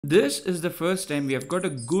This is the first time we have got a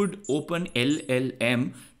good open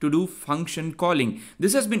LLM to do function calling.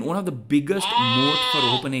 This has been one of the biggest moat for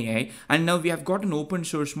OpenAI, and now we have got an open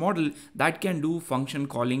source model that can do function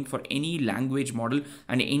calling for any language model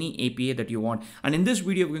and any API that you want. And in this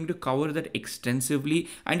video, we're going to cover that extensively.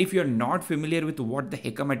 And if you're not familiar with what the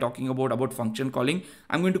heck am I talking about function calling,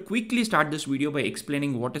 I'm going to quickly start this video by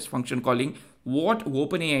explaining what is function calling, what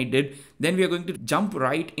OpenAI did. Then we are going to jump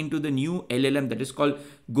right into the new LLM that is called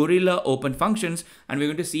Gorilla OpenFunctions, and we're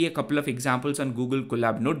going to see a couple of examples on Google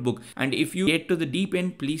Colab Notebook. And if you get to the deep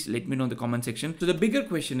end, please let me know in the comment section. So the bigger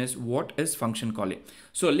question is, what is function calling?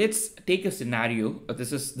 So let's take a scenario.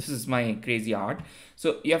 This is my crazy art.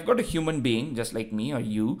 So you have got a human being just like me or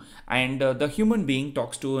you, and the human being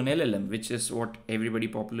talks to an LLM, which is what everybody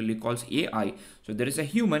popularly calls AI. So there is a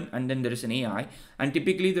human and then there is an AI, and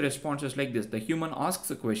typically the response is like this. The human asks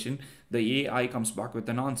a question, the AI comes back with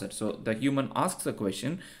an answer. So the human asks a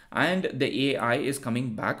question and the AI is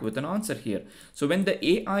coming back with an answer here. So when the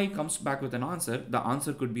AI comes back with an answer, the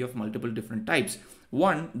answer could be of multiple different types.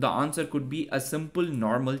 One, the answer could be a simple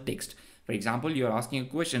normal text. For example, you're asking a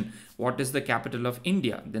question, what is the capital of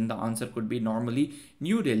India? Then the answer could be normally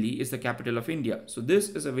New Delhi is the capital of India. So this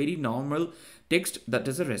is a very normal text that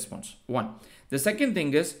is a response. One. The second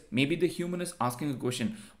thing is, maybe the human is asking a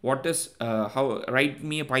question, what is, write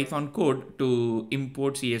me a Python code to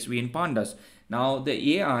import CSV in pandas. Now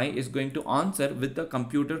the AI is going to answer with the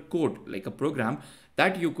computer code, like a program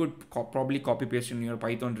that you could probably copy paste in your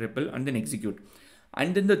Python REPL and then execute.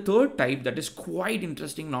 And then the third type that is quite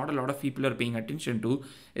interesting, not a lot of people are paying attention to,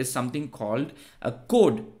 is something called a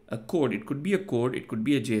code. A code, it could be a code, it could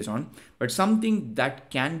be a JSON, but something that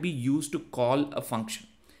can be used to call a function.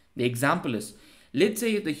 The example is, let's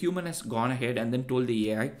say the human has gone ahead and then told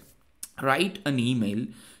the AI, write an email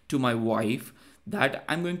to my wife that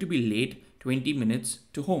I'm going to be late 20 minutes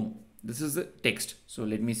to home. This is the text. So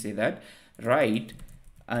let me say that, write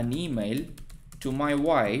an email to my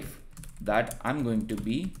wife that I'm going to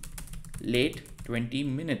be late 20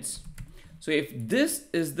 minutes. So if this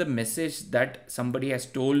is the message that somebody has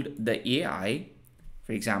told the AI,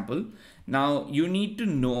 for example, now you need to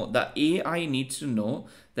know, the AI needs to know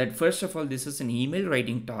that first of all, this is an email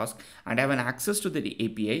writing task and I have an access to the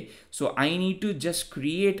API. So I need to just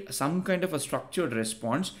create some kind of a structured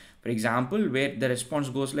response. For example, where the response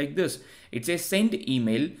goes like this. It says send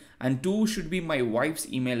email and to should be my wife's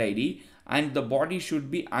email ID. And the body should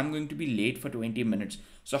be, I'm going to be late for 20 minutes.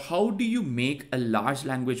 So how do you make a large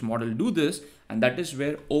language model do this? And that is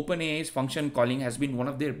where OpenAI's function calling has been one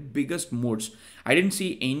of their biggest moats. I didn't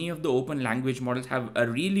see any of the open language models have a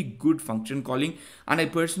really good function calling. And I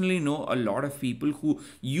personally know a lot of people who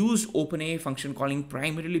use OpenAI function calling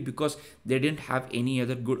primarily because they didn't have any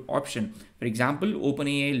other good option. For example,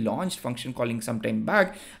 OpenAI launched function calling some time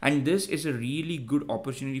back, and this is a really good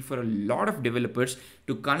opportunity for a lot of developers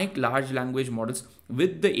to connect large language models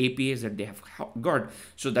with the APIs that they have got.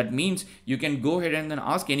 So that means you can go ahead and then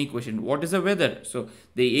ask any question. What is the weather? So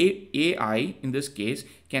the AI in this case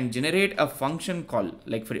can generate a function call,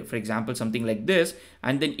 like for example, something like this,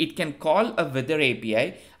 and then it can call a weather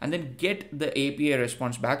API and then get the API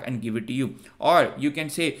response back and give it to you. Or you can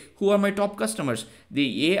say, who are my top customers?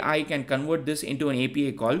 The AI can convert this into an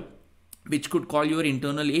API call, which could call your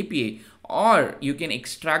internal API. Or you can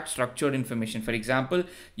extract structured information. For example,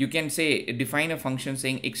 you can say define a function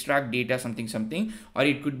saying extract data something, or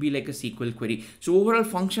it could be like a SQL query. So overall,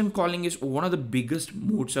 function calling is one of the biggest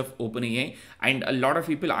moats of OpenAI, and a lot of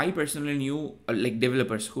people I personally knew, like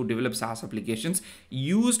developers who develop SaaS applications,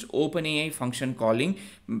 used OpenAI function calling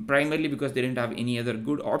primarily because they didn't have any other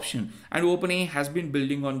good option. And OpenAI has been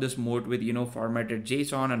building on this moat with formatted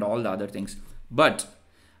JSON and all the other things. But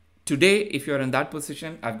today, if you're in that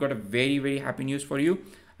position, I've got a very, very happy news for you,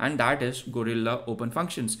 and that is Gorilla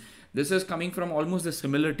OpenFunctions. This is coming from almost the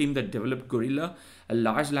similar team that developed Gorilla, a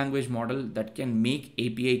large language model that can make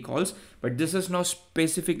API calls, but this is now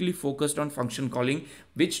specifically focused on function calling,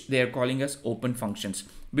 which they are calling as OpenFunctions.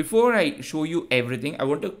 Before I show you everything, I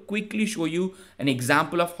want to quickly show you an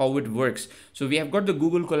example of how it works. So we have got the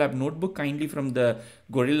Google Colab Notebook kindly from the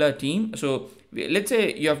Gorilla team. So let's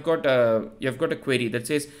say you have got a query that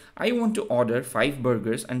says, I want to order 5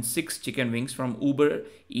 burgers and 6 chicken wings from Uber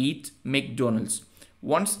Eats McDonald's.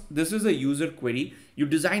 Once this is a user query, you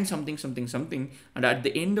design something, and at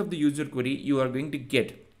the end of the user query, you are going to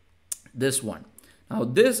get this one. Now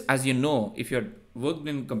this, as you know, if you're worked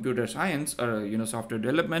in computer science or software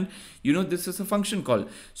development, this is a function call.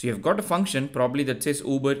 So you've got a function probably that says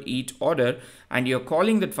Uber Eat order, and you're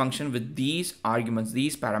calling that function with these arguments,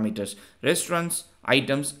 these parameters, restaurants,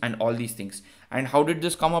 items, and all these things. And how did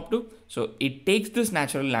this come up to? So it takes this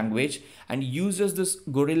natural language and uses this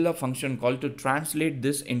Gorilla function call to translate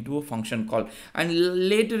this into a function call. And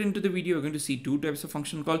later into the video, we're going to see two types of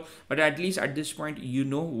function call, but at least at this point, you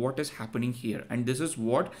know what is happening here. And this is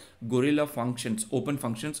what Gorilla functions, open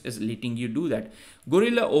functions is letting you do that.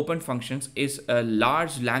 Gorilla open functions is a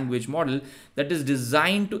large language model that is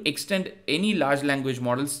designed to extend any large language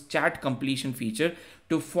model's chat completion feature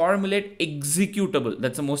to formulate executable.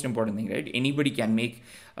 That's the most important thing, right? Anybody can make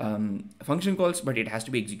function calls, but it has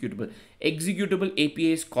to be executable. Executable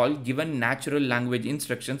APIs call given natural language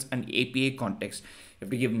instructions and API context. You have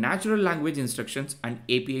to give natural language instructions and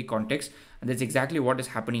API context, and that's exactly what is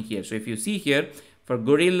happening here. So if you see here, for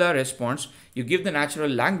Gorilla response, you give the natural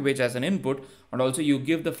language as an input, and also you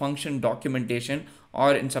give the function documentation,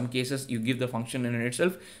 or in some cases you give the function in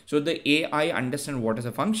itself. So the AI understands what is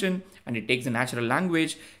a function, and it takes the natural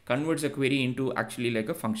language, converts a query into actually like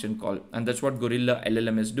a function call. And that's what Gorilla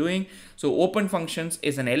LLM is doing. So Open Functions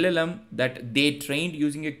is an LLM that they trained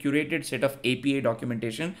using a curated set of API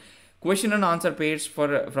documentation, question and answer pairs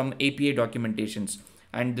from API documentations.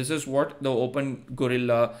 And this is what the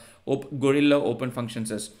Gorilla Open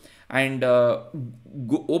Functions is. And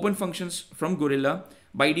Open Functions from Gorilla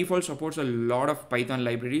by default supports a lot of Python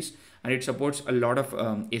libraries, and it supports a lot of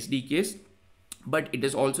SDKs, but it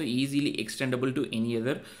is also easily extendable to any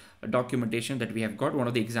other documentation that we have got. One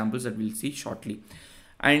of the examples that we'll see shortly.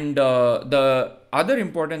 And the other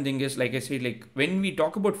important thing is, like I said, like when we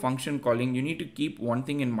talk about function calling, you need to keep one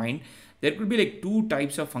thing in mind. There could be like two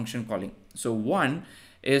types of function calling. So one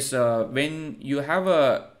is when you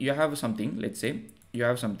have something, let's say you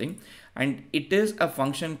have something, and it is a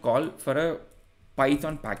function call for a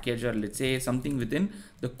Python package, or let's say something within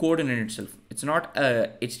the code in itself. It's not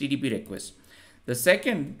a HTTP request. The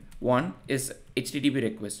second one is HTTP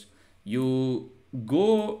request. You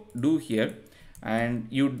go do here and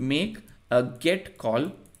you'd make a get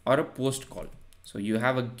call or a post call. So you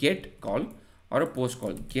have a get call or a post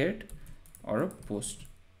call, get or a post.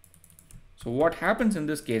 So what happens in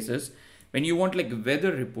this case is when you want like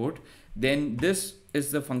weather report, then this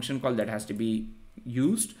is the function call that has to be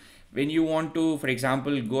used. When you want to, for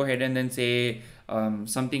example, go ahead and then say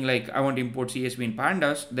something like I want to import CSV in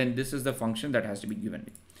pandas, then this is the function that has to be given.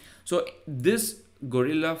 So this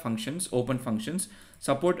Gorilla functions, open functions,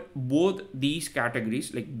 support both these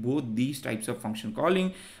categories, like both these types of function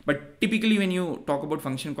calling. But typically when you talk about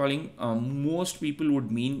function calling, most people would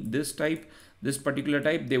mean this type, this particular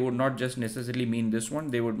type. They would not just necessarily mean this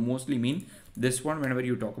one. They would mostly mean this one whenever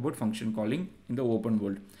you talk about function calling in the open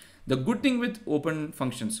world. The good thing with open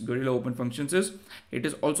functions, Gorilla open functions, is it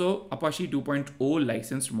is also Apache 2.0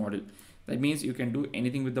 licensed model. That means you can do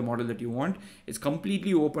anything with the model that you want. It's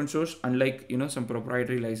completely open source, unlike some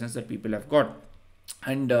proprietary license that people have got.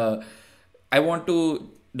 And I want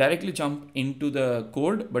to directly jump into the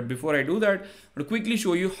code, but before I do that, I'll quickly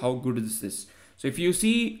show you how good this is. So if you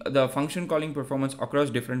see the function calling performance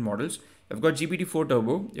across different models, you've got GPT-4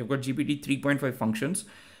 Turbo, you've got GPT 3.5 functions,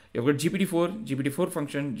 you've got GPT-4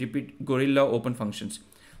 function, Gorilla open functions.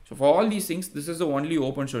 So for all these things, this is the only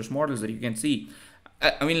open source models that you can see.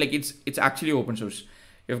 I mean, like it's actually open source.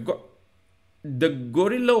 You've got the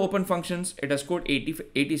Gorilla open functions. It has scored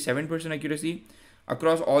 87% accuracy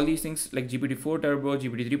across all these things like GPT-4 Turbo,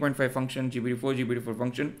 GPT 3.5 function, GPT-4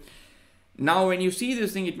 function. Now, when you see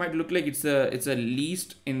this thing, it might look like it's a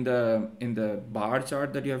least in the bar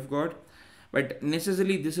chart that you have got, but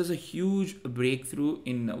necessarily this is a huge breakthrough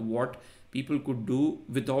in what people could do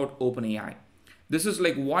without OpenAI. This is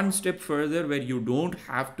like one step further where you don't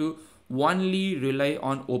have to only rely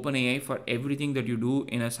on OpenAI for everything that you do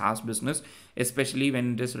in a SaaS business, especially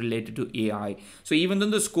when it is related to AI. So even though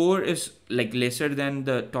the score is like lesser than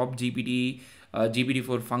the top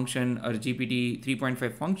GPT-4 function or GPT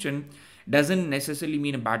 3.5 function, doesn't necessarily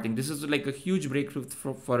mean a bad thing. This is like a huge breakthrough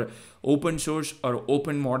for open source or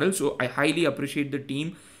open model. So I highly appreciate the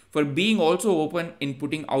team for being also open in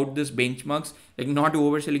putting out this benchmarks, like not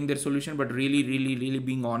overselling their solution, but really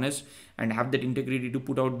being honest and have that integrity to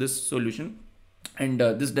put out this solution. And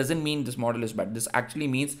this doesn't mean this model is bad. This actually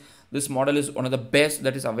means this model is one of the best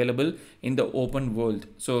that is available in the open world.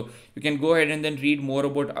 So you can go ahead and then read more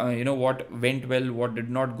about what went well, what did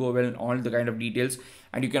not go well, and all the kind of details.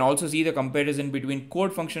 And you can also see the comparison between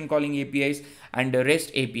code function calling APIs and the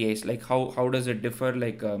REST APIs, like how does it differ,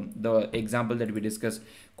 like the example that we discussed,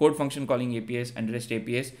 code function calling APIs and REST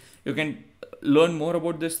APIs. You can learn more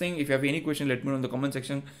about this thing. If you have any question, let me know in the comment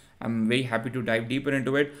section. I'm very happy to dive deeper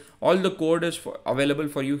into it. All the code is available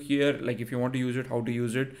for you here. Like if you want to use it, how to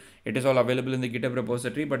use it, it is all available in the GitHub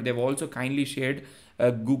repository. But they've also kindly shared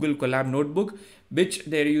a Google Colab notebook, which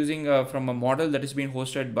they're using from a model that is being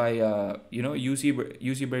hosted by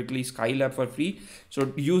UC Berkeley Skylab for free.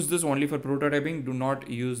 So use this only for prototyping. Do not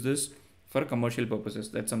use this for commercial purposes.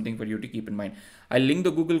 That's something for you to keep in mind. I'll link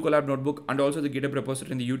the Google Colab notebook and also the GitHub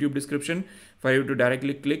repository in the YouTube description for you to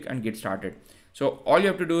directly click and get started. So all you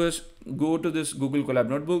have to do is go to this Google Colab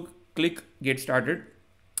notebook, click get started.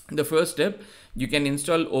 The first step, you can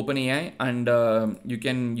install OpenAI and you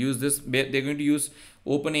can use this. They're going to use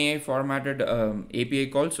OpenAI formatted API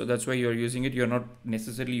call. So that's why you're using it. You're not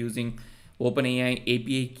necessarily using OpenAI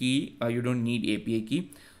API key. You don't need API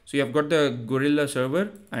key. So you have got the Gorilla server,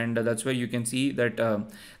 and that's where you can see that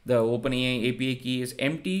the OpenAI API key is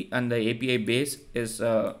empty and the API base is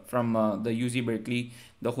from the UC Berkeley,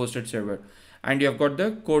 the hosted server. And you have got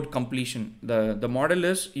the code completion. The model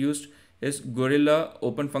is used is Gorilla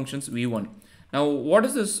OpenFunctions v1. Now, what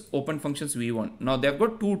is this OpenFunctions v1? Now, they've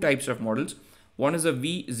got two types of models. One is a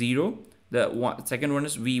v0, second one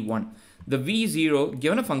is v1. The v0,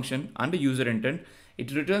 given a function and a user intent,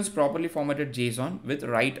 it returns properly formatted JSON with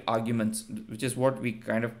right arguments, which is what we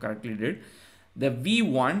kind of correctly did. The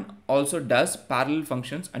v1 also does parallel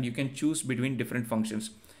functions, and you can choose between different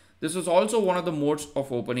functions. This is also one of the modes of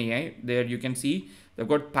OpenAI. There you can see they've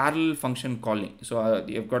got parallel function calling. So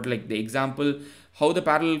you've got like the example how the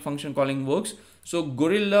parallel function calling works. So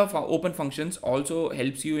Gorilla for OpenFunctions also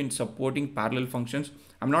helps you in supporting parallel functions.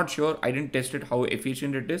 I'm not sure, I didn't test it how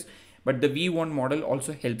efficient it is, but the v1 model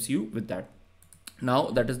also helps you with that.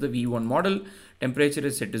 Now that is the v1 model. Temperature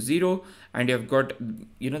is set to 0, and you have got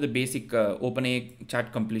the basic OpenAI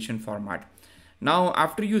chat completion format. Now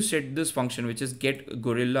after you set this function, which is get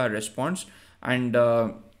Gorilla response, and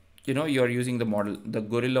you're using the model, the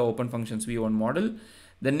Gorilla OpenFunctions v1 model,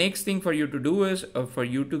 the next thing for you to do is for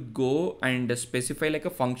you to go and specify like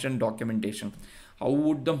a function documentation. How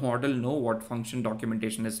would the model know what function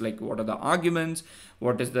documentation is like? What are the arguments?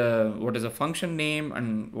 What is the function name,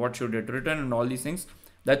 and what should it return, and all these things?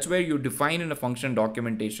 That's where you define in a function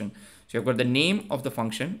documentation. So you've got the name of the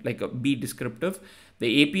function, like be descriptive,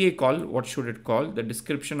 the API call, what should it call, the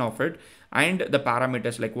description of it, and the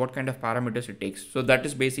parameters, like what kind of parameters it takes. So that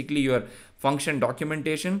is basically your function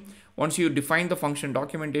documentation. Once you define the function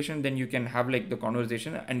documentation, then you can have like the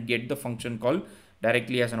conversation and get the function call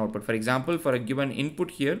directly as an output. For example, for a given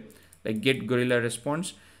input here, like get Gorilla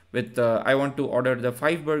response with I want to order the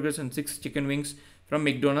 5 burgers and 6 chicken wings from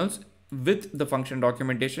McDonald's. With the function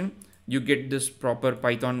documentation, you get this proper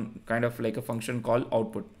Python kind of like a function call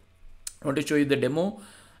output. I want to show you the demo,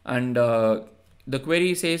 and the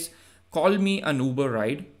query says call me an Uber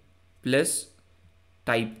ride plus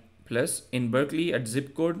type plus in Berkeley at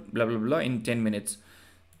zip code blah blah blah in 10 minutes.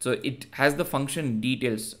 So it has the function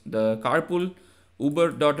details, the carpool,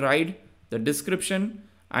 Uber.ride, the description,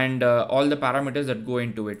 and all the parameters that go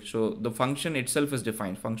into it. So the function itself is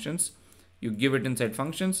defined. Functions, you give it inside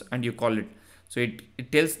functions and you call it. So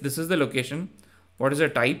it tells this is the location, what is the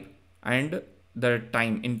type, and the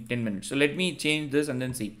time in 10 minutes. So let me change this and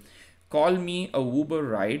then see. Call me a Uber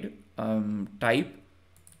ride, type,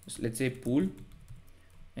 let's say pool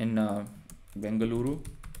in Bengaluru,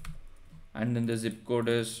 and then the zip code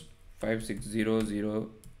is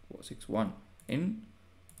 5600061 in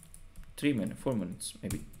 4 minutes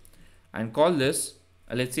maybe, and call this,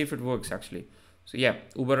 let's see if it works actually. So yeah,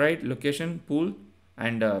 Uber ride, location, pool,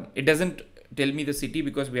 and it doesn't tell me the city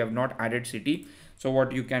because we have not added city. So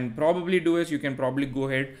what you can probably do is you can probably go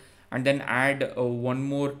ahead and then add one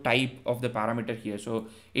more type of the parameter here. So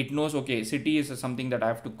it knows, okay, city is something that I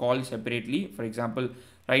have to call separately. For example,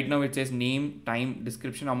 right now it says name, time,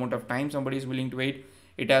 description, amount of time somebody is willing to wait.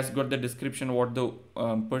 It has got the description, what the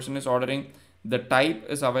person is ordering. The type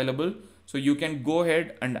is available. So you can go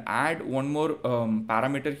ahead and add one more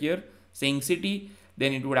parameter here saying city,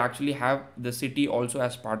 then it would actually have the city also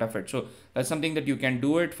as part of it. So that's something that you can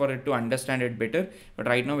do it for it to understand it better. But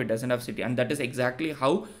right now it doesn't have city, and that is exactly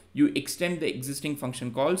how you extend the existing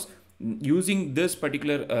function calls using this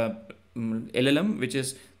particular LLM, which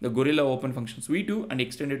is the Gorilla OpenFunctions v2, and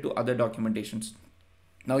extend it to other documentations.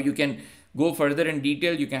 Now you can go further in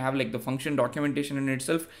detail. You can have like the function documentation in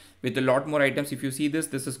itself with a lot more items. If you see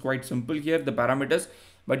this is quite simple here, the parameters,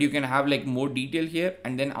 but you can have like more detail here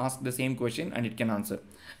and then ask the same question and it can answer.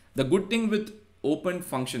 The good thing with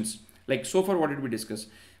OpenFunctions, like so far what did we discuss?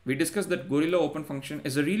 We discussed that Gorilla OpenFunction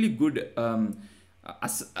is a really good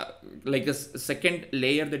like a second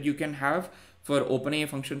layer that you can have for OpenAI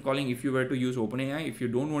function calling if you were to use OpenAI. If you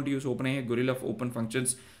don't want to use OpenAI, Gorilla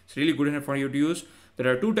OpenFunctions It's really good enough for you to use.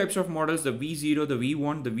 There are two types of models, the V0, the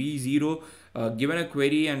V1. The V0, given a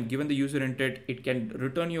query and given the user intent, it can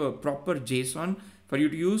return you a proper JSON for you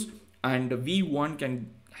to use, and the V1 can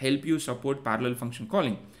help you support parallel function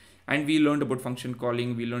calling. And we learned about function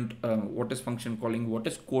calling. We learned what is function calling, what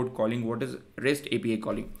is code calling, what is REST API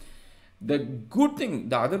calling. The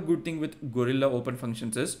other good thing with Gorilla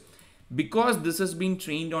OpenFunctions is, because this has been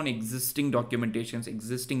trained on existing documentations,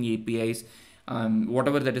 existing APIs,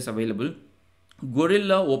 whatever that is available,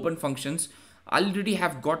 Gorilla OpenFunctions already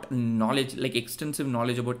have got knowledge, like extensive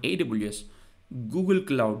knowledge about AWS, Google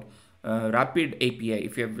Cloud, Rapid API.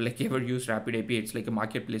 If you have like ever used Rapid API, it's like a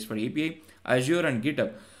marketplace for API, Azure and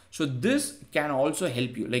GitHub. So this can also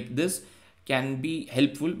help you. Like this can be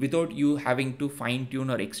helpful without you having to fine tune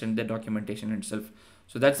or extend the documentation itself.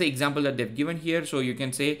 So that's the example that they've given here. So you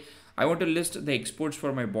can say, I want to list the exports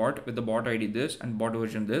for my bot with the bot ID this and bot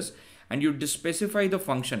version this, and you just specify the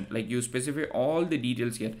function, like you specify all the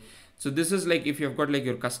details here. So this is like if you've got like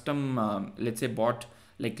your custom, let's say bot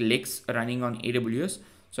like Lex running on AWS.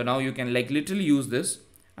 So now you can like literally use this,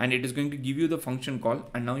 and it is going to give you the function call,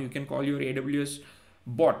 and now you can call your AWS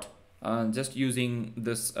bot just using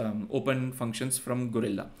this OpenFunctions from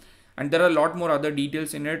Gorilla. And there are a lot more other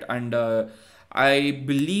details in it, and I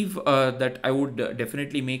believe that I would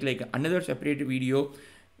definitely make like another separate video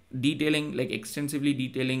detailing, like extensively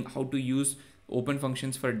detailing how to use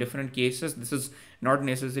OpenFunctions for different cases. This is not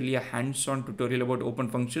necessarily a hands-on tutorial about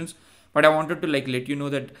OpenFunctions, but I wanted to like let you know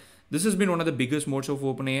that this has been one of the biggest modes of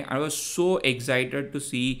OpenAI. I was so excited to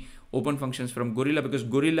see OpenFunctions from Gorilla, because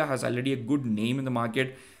Gorilla has already a good name in the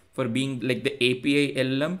market for being like the API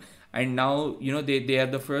LLM, and now they are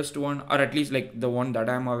the first one, or at least like the one that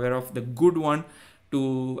I'm aware of, the good one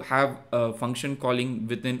to have function calling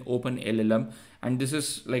within OpenLLM. And this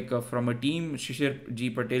is like from a team. Shishir G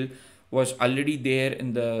Patel was already there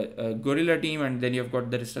in the Gorilla team, and then you've got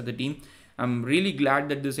the rest of the team. I'm really glad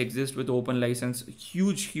that this exists with open license.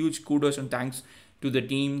 Huge kudos and thanks to the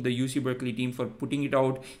team, the UC Berkeley team, for putting it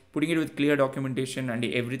out, putting it with clear documentation and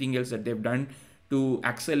everything else that they've done to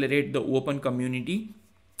accelerate the open community.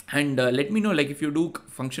 And let me know, like, if you do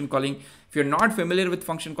function calling, if you're not familiar with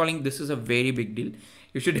function calling, this is a very big deal.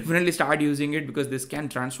 You should definitely start using it, because this can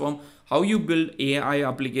transform how you build AI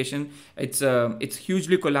application. It's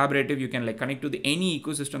hugely collaborative. You can like connect to any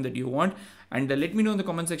ecosystem that you want. And let me know in the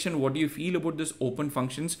comment section, what do you feel about this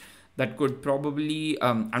OpenFunctions? That could probably,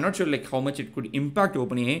 I'm not sure like how much it could impact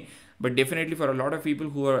OpenAI, but definitely for a lot of people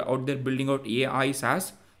who are out there building out AI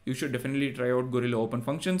SaaS, you should definitely try out Gorilla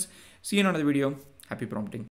OpenFunctions. See you in another video. Happy prompting.